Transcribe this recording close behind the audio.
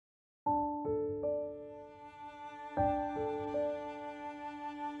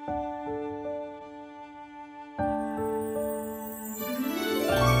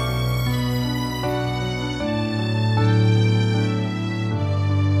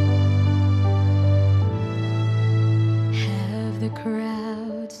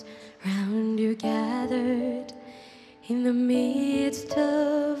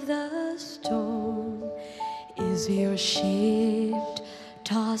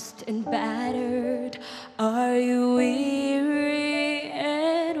tossed and battered? Are you weary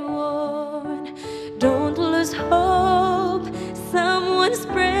and worn? Don't lose hope, someone's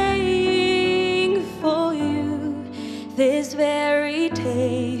praying for you this very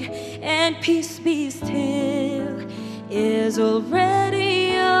day, and peace be still is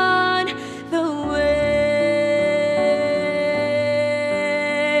already on the way.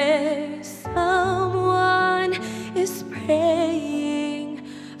 Someone is praying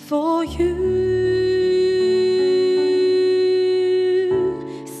for you.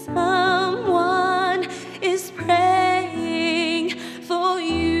 Someone is praying for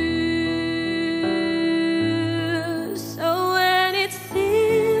you. So when it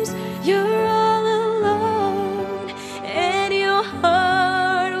seems you're all alone and your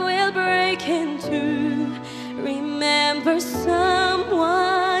heart will break in two, remember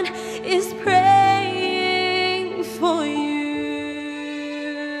someone is praying for you.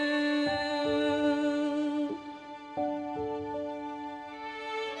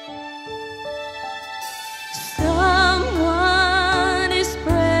 Someone is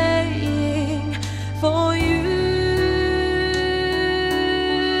praying for you.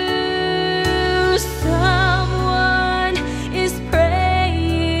 Someone is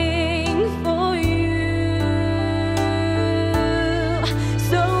praying for you.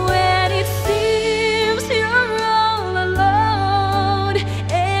 So when it seems you're all alone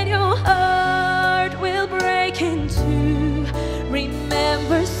and your heart will break in two,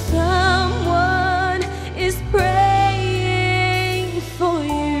 remember someone is praying for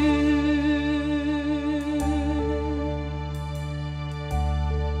you.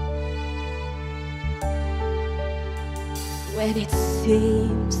 When it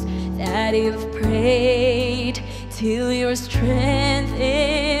seems that you've prayed till your strength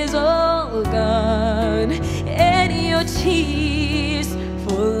is all gone and your tears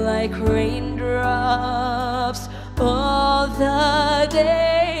fall like raindrops all the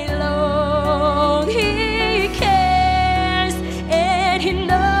day long, He cares and He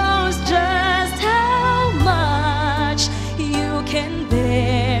knows just how much you can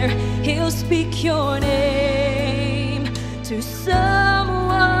bear. He'll speak your name to